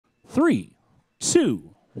3, 2,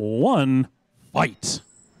 1, fight.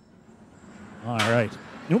 All right.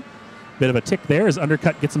 Nope. Bit of a tick there as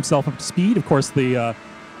Undercut gets himself up to speed. Of course, the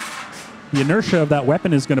inertia of that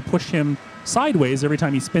weapon is going to push him sideways every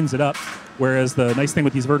time he spins it up, whereas the nice thing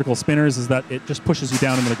with these vertical spinners is that it just pushes you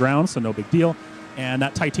down into the ground, so no big deal. And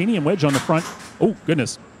that titanium wedge on the front, oh,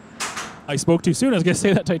 goodness. I spoke too soon. I was going to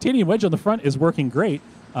say that titanium wedge on the front is working great,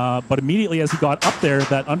 but immediately as he got up there,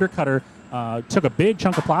 that undercutter took a big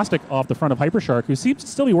chunk of plastic off the front of Hypershark, who seems to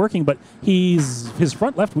still be working, but his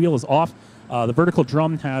front left wheel is off. The vertical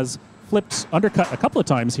drum has flipped Undercut a couple of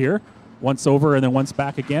times here, once over and then once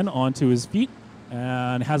back again onto his feet,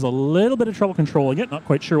 and has a little bit of trouble controlling it. Not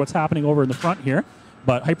quite sure what's happening over in the front here,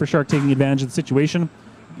 but Hypershark taking advantage of the situation,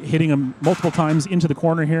 hitting him multiple times into the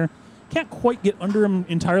corner here. Can't quite get under him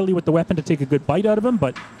entirely with the weapon to take a good bite out of him,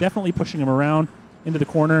 but definitely pushing him around into the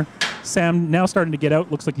corner. Sam now starting to get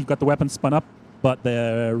out. Looks like you've got the weapon spun up, but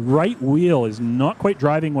the right wheel is not quite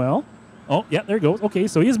driving well. Oh, yeah, there he goes. Okay,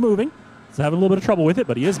 so he is moving. He's having a little bit of trouble with it,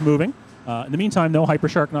 but he is moving. In the meantime, though,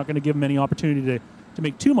 Hypershark not going to give him any opportunity to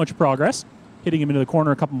make too much progress. Hitting him into the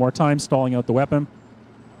corner a couple more times, stalling out the weapon.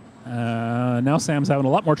 Now Sam's having a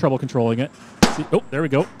lot more trouble controlling it. See, oh, there we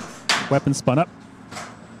go. Weapon spun up.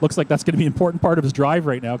 Looks like that's going to be an important part of his drive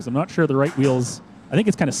right now, because I'm not sure the right wheel's... I think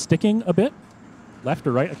it's kind of sticking a bit. Left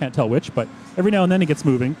or right, I can't tell which, but every now and then it gets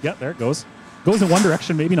moving. Yeah, there it goes. Goes in one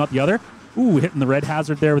direction, maybe not the other. Ooh, hitting the red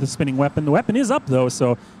hazard there with a spinning weapon. The weapon is up, though,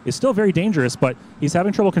 so it's still very dangerous, but he's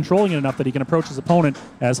having trouble controlling it enough that he can approach his opponent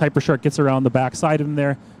as Hypershark gets around the back side of him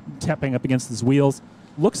there, tapping up against his wheels.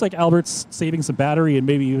 Looks like Albert's saving some battery and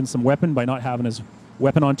maybe even some weapon by not having his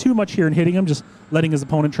weapon on too much here and hitting him, just letting his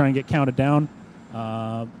opponent try and get counted down.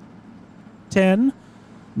 10,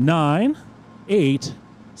 9, 8,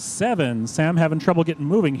 7. Sam having trouble getting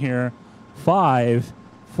moving here. 5,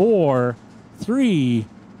 4, 3,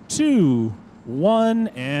 2, 1,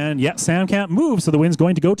 and yeah, Sam can't move, so the win's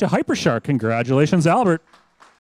going to go to Hypershark. Congratulations, Albert.